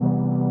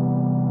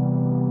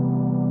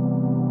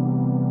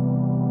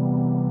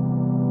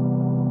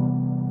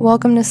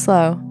Welcome to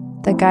Slow,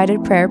 the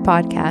guided prayer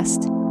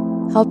podcast,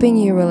 helping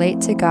you relate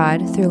to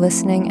God through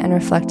listening and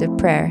reflective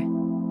prayer.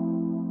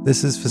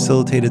 This is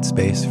facilitated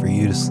space for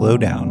you to slow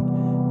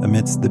down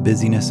amidst the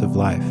busyness of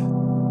life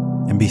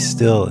and be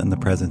still in the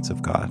presence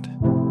of God.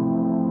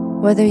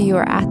 Whether you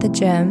are at the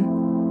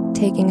gym,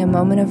 taking a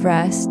moment of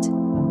rest,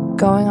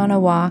 going on a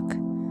walk,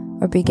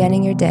 or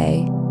beginning your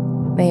day,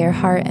 may your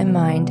heart and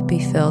mind be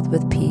filled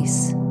with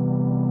peace.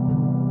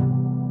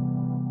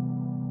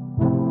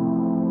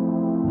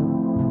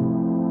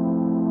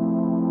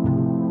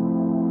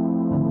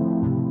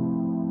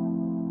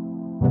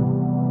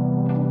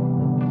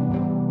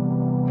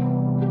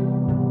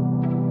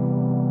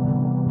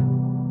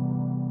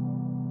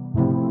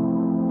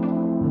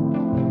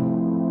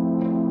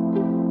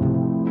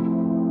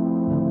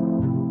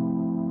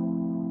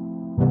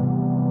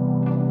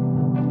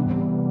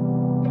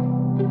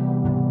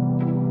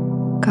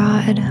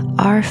 God,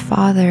 our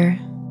Father,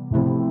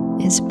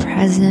 is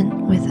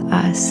present with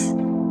us.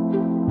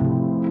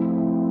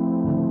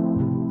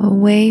 A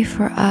way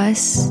for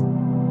us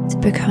to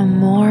become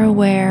more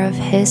aware of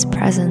His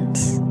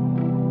presence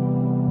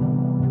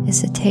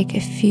is to take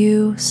a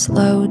few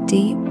slow,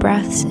 deep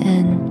breaths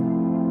in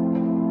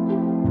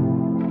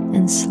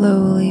and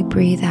slowly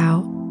breathe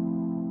out.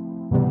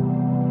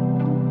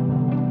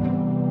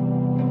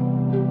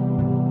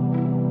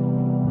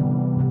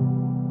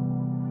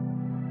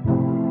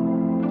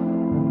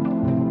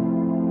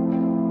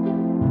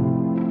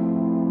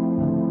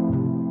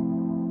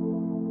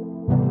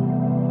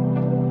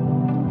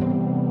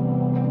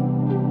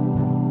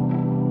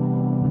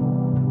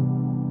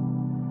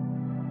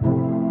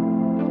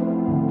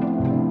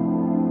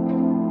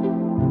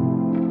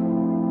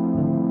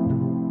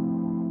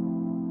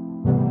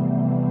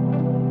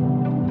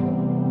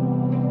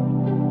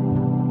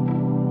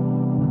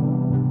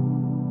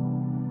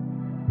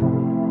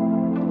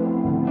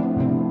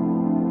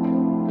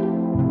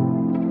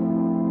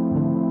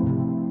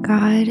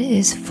 God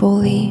is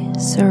fully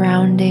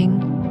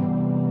surrounding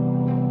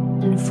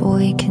and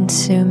fully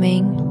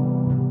consuming.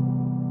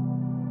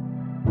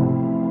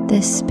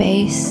 This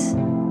space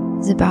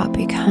is about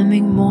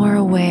becoming more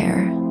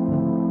aware.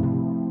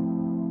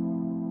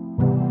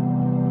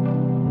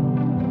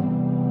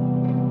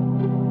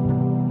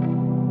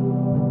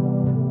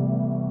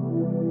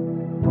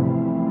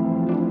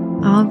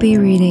 I'll be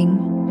reading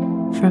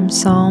from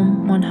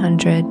Psalm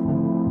 100.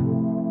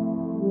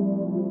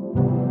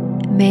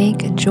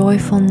 Make a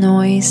joyful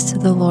noise to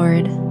the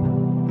Lord,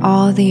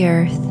 all the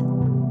earth.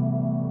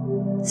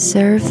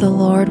 Serve the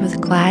Lord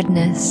with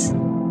gladness.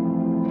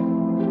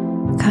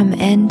 Come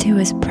into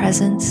His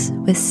presence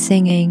with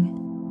singing.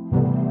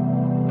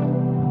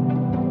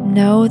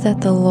 Know that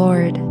the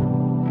Lord,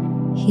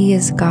 He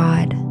is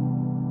God.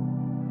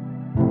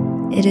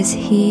 It is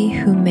He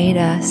who made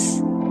us,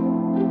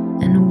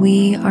 and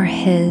we are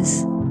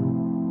His.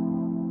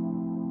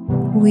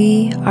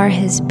 We are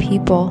His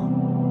people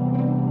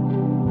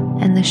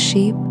and the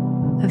sheep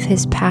of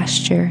His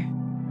pasture.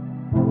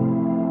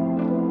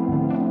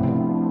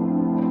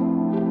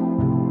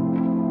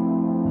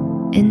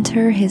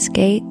 Enter His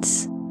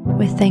gates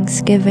with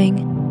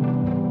thanksgiving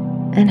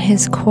and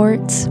His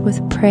courts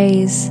with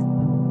praise.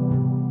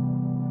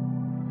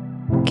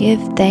 Give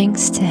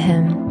thanks to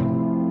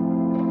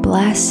Him.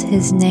 Bless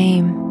His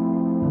name.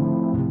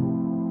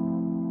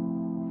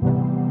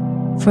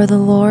 For the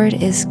Lord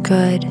is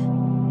good.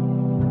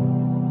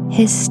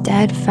 His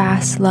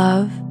steadfast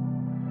love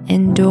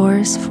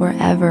endures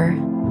forever,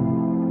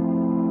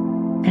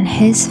 and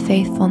His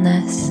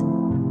faithfulness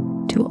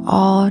to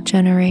all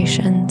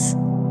generations.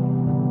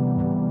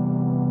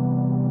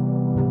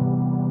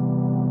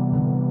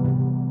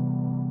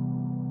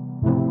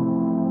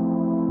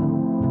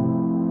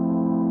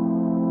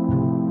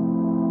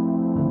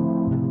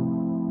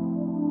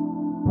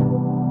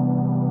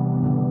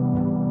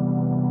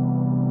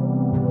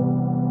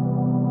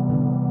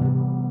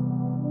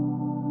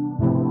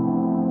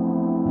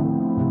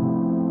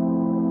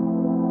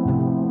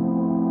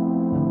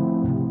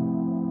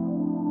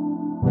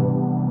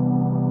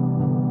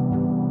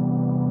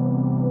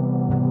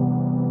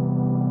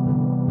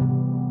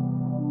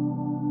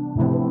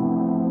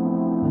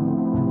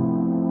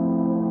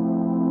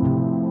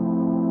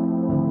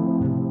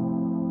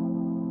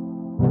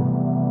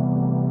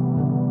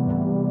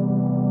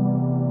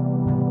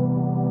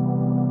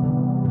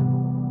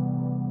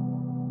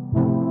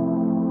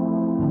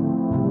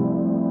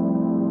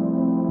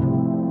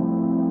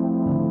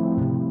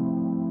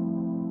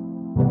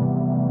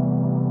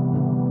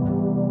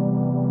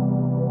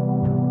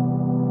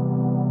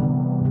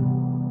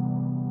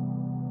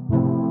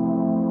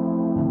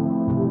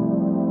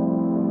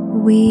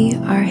 We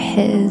are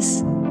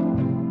His.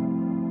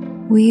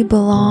 We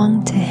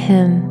belong to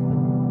Him.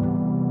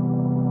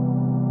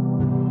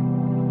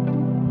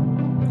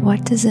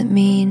 What does it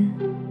mean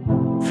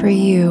for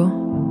you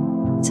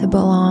to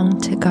belong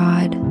to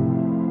God?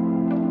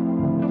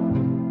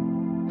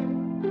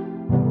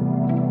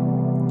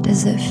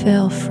 Does it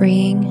feel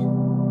freeing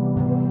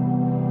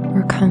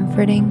or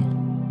comforting?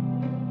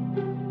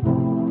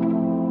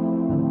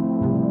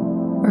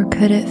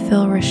 Could it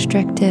feel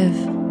restrictive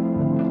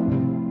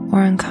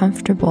or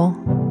uncomfortable?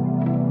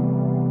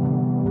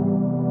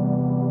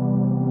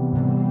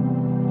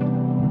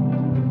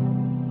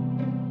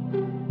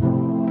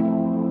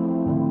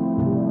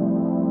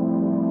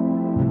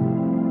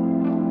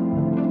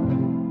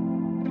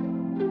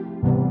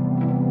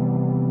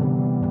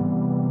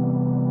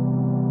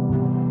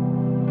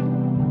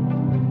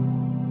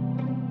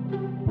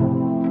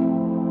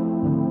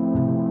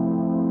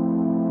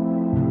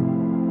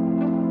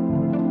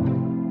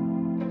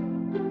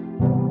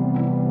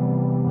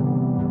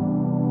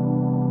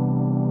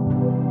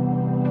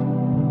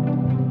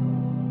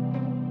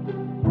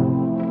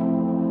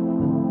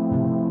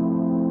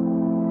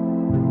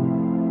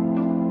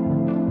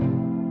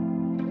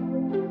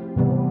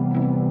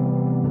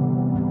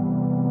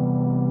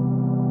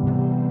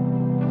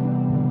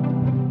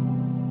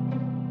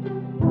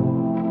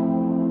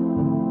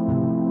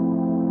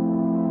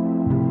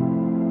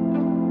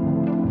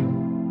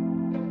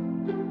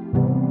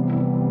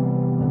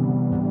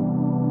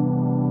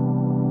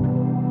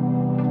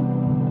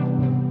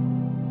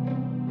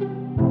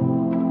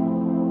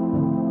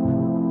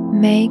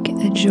 Make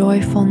a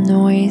joyful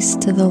noise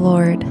to the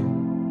Lord,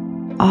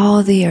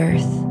 all the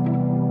earth.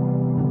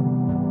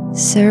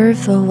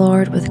 Serve the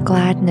Lord with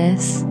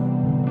gladness.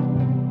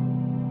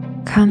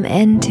 Come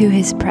into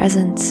his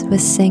presence with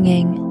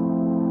singing.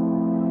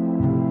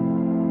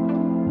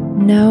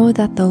 Know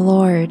that the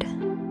Lord,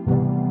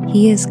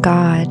 he is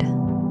God.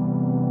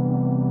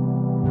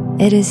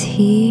 It is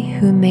he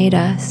who made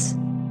us,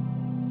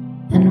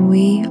 and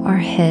we are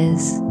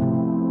his.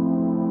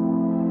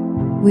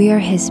 We are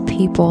his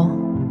people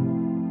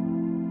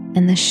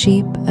and the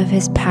sheep of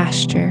his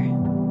pasture.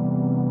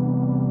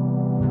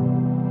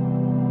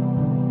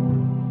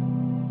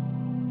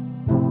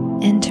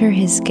 Enter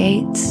his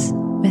gates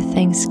with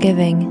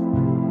thanksgiving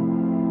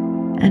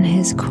and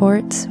his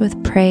courts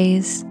with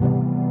praise.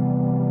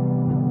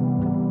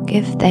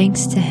 Give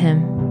thanks to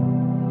him.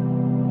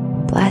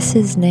 Bless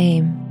his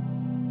name.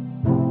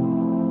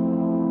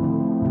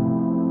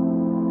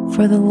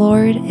 For the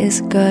Lord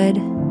is good.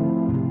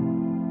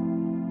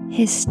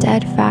 His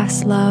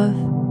steadfast love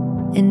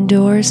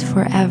endures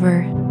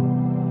forever,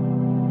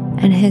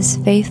 and his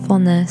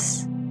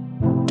faithfulness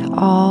to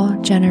all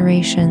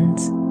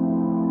generations.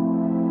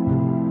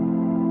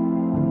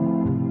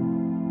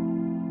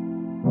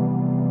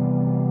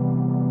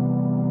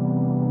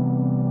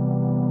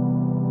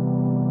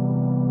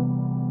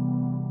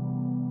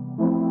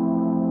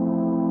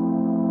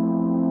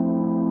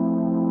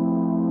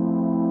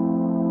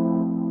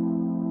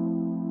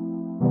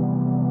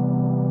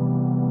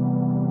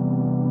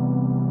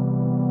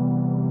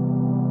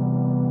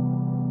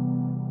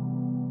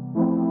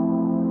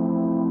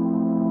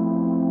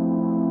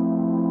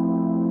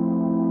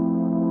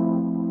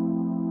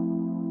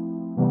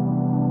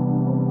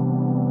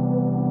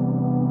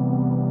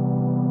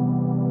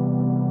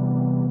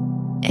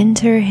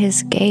 Enter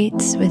his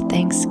gates with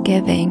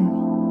thanksgiving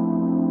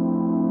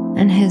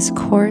and his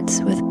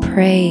courts with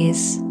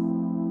praise.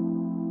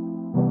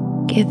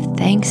 Give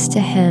thanks to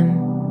him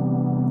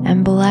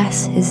and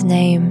bless his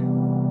name.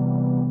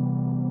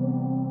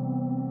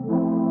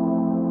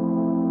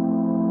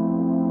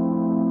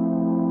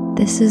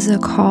 This is a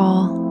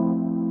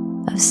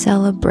call of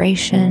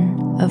celebration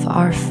of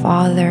our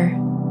Father,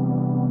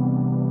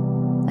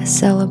 a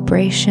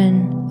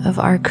celebration of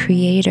our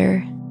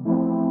Creator,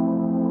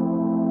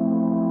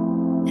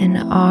 and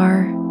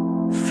our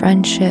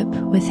friendship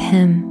with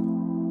him.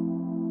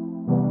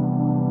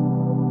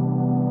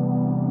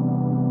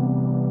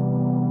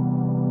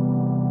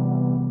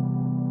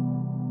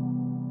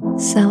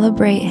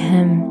 Celebrate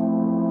him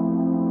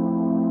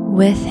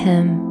with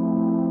him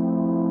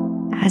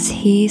as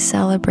he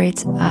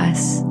celebrates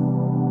us.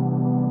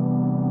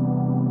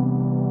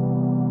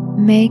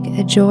 Make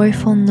a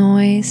joyful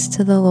noise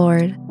to the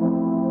Lord,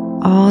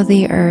 all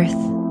the earth.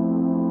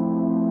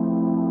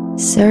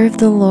 Serve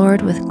the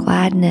Lord with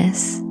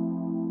gladness.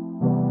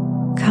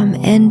 Come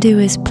into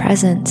his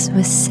presence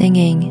with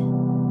singing.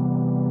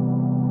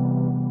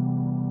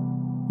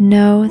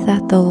 Know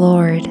that the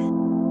Lord,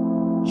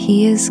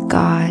 he is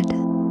God.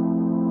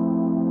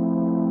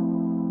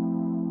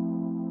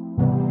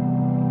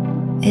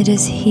 It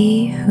is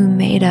he who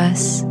made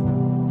us,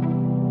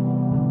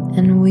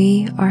 and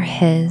we are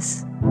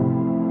his.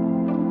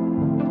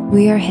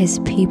 We are his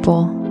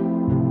people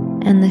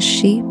and the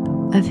sheep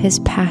of his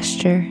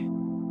pasture.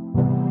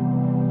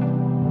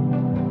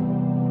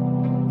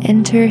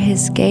 Enter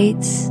his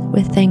gates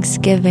with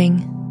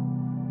thanksgiving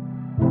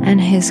and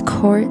his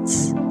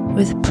courts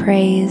with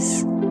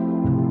praise.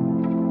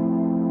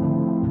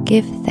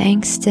 Give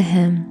thanks to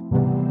him.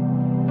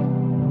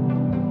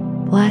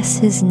 Bless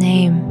his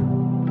name.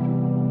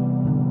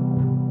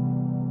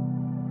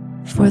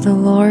 For the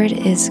Lord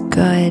is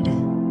good.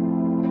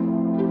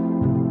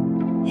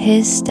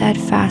 His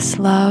steadfast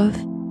love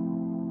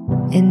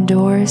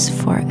endures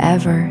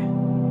forever,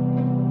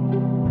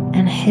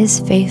 and his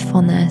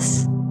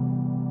faithfulness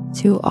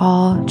to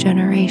all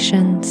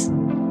generations.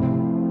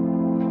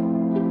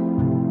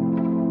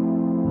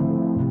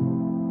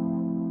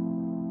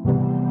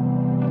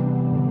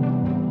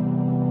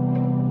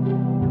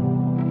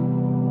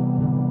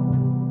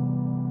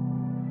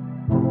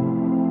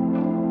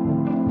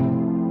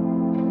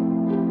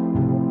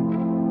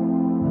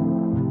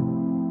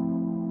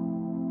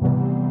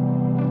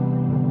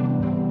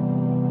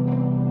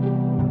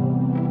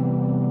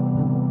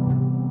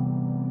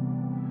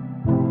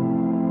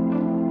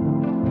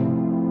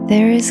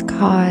 There is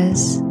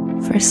cause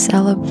for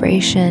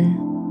celebration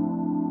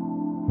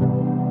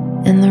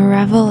in the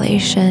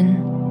revelation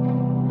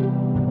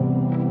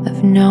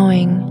of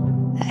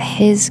knowing that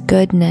His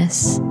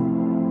goodness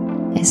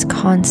is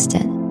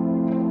constant,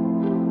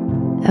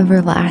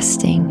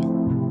 everlasting,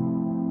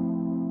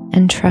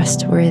 and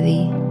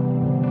trustworthy.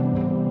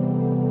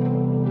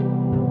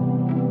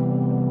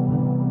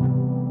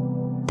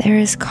 There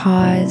is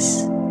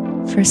cause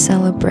for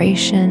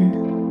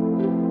celebration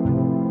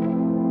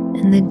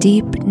in the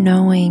deep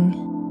knowing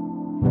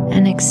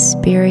and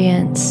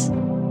experience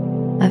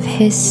of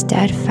His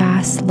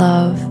steadfast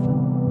love.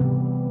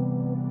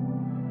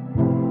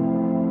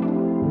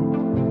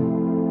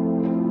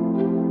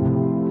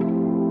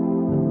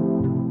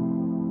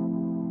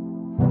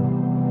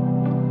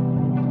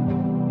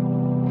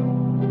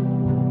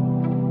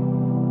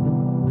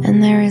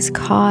 And there is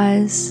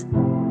cause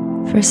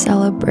for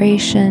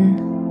celebration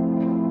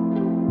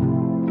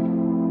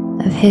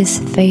of His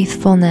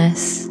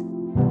faithfulness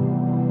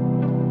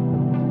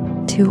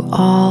to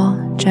all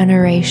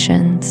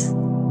generations.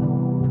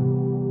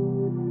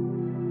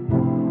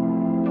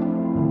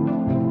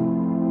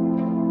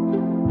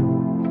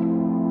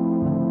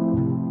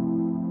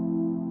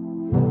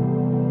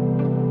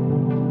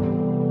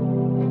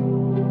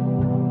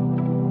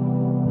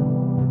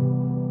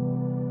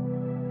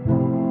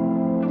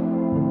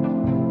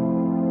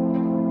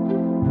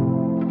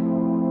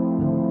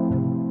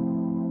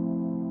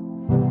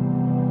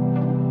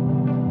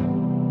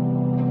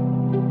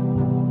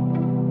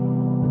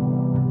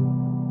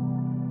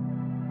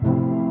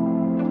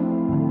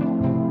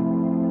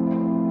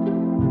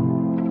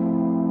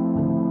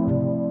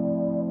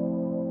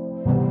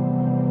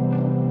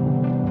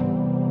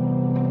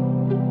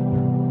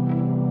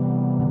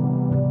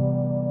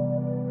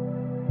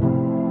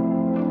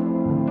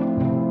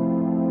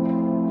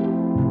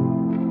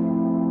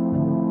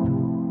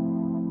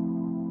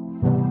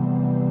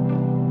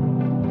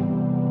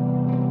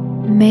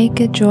 Make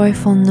a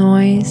joyful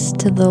noise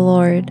to the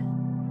Lord,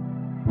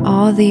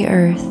 all the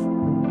earth.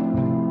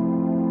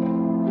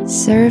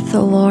 Serve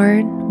the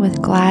Lord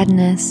with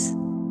gladness.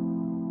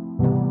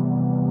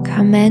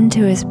 Come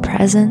into His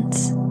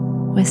presence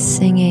with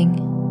singing.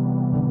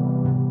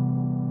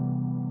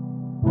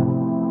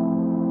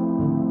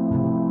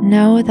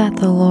 Know that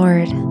the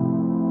Lord,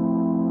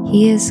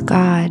 He is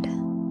God.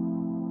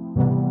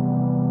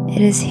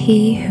 It is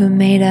He who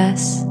made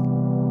us,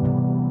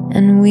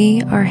 and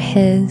we are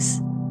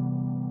His.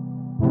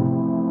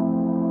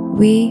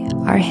 We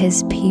are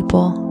His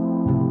people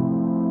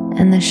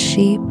and the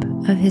sheep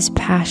of His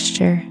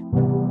pasture.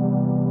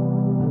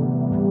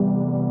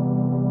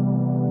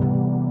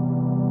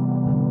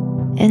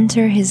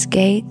 Enter His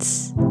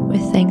gates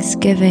with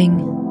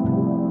thanksgiving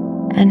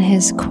and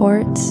His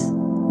courts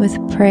with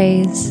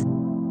praise.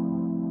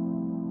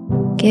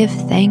 Give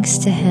thanks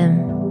to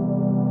Him.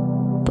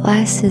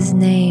 Bless His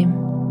name.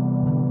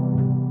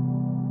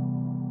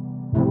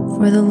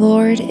 For the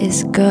Lord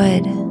is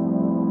good.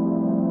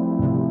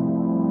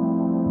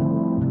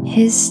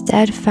 His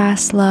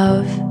steadfast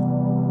love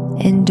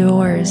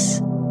endures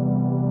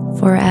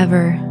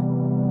forever,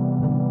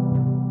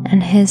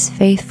 and His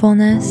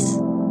faithfulness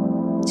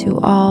to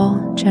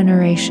all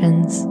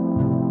generations.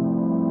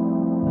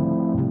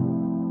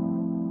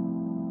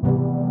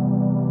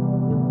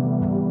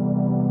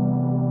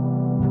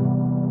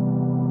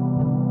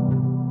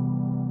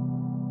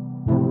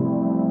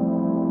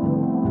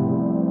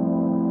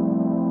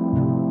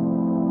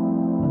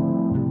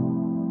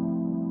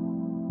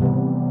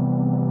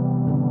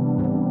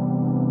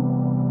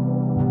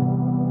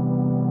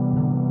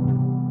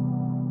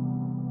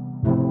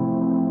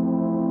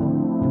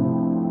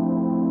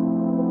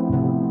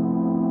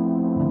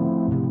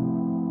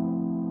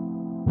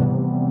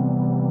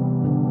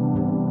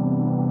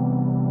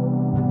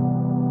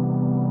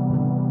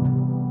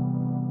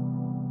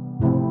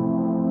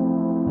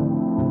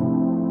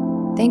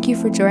 Thank you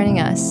for joining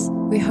us.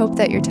 We hope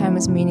that your time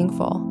was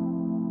meaningful.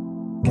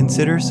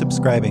 Consider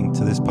subscribing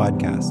to this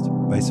podcast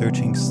by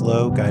searching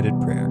Slow Guided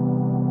Prayer,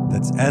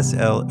 that's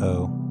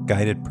SLO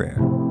Guided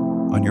Prayer,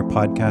 on your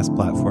podcast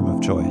platform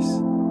of choice.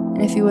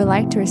 And if you would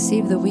like to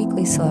receive the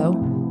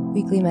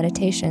weekly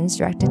meditations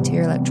directed to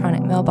your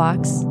electronic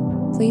mailbox,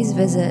 please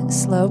visit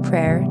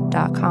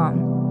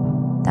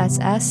slowprayer.com. That's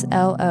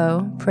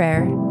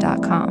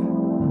SLOprayer.com.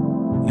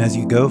 As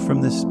you go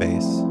from this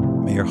space,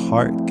 may your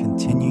heart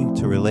continue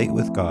to relate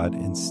with God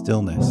in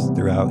stillness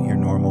throughout your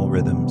normal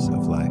rhythms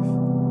of life.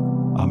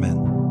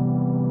 Amen.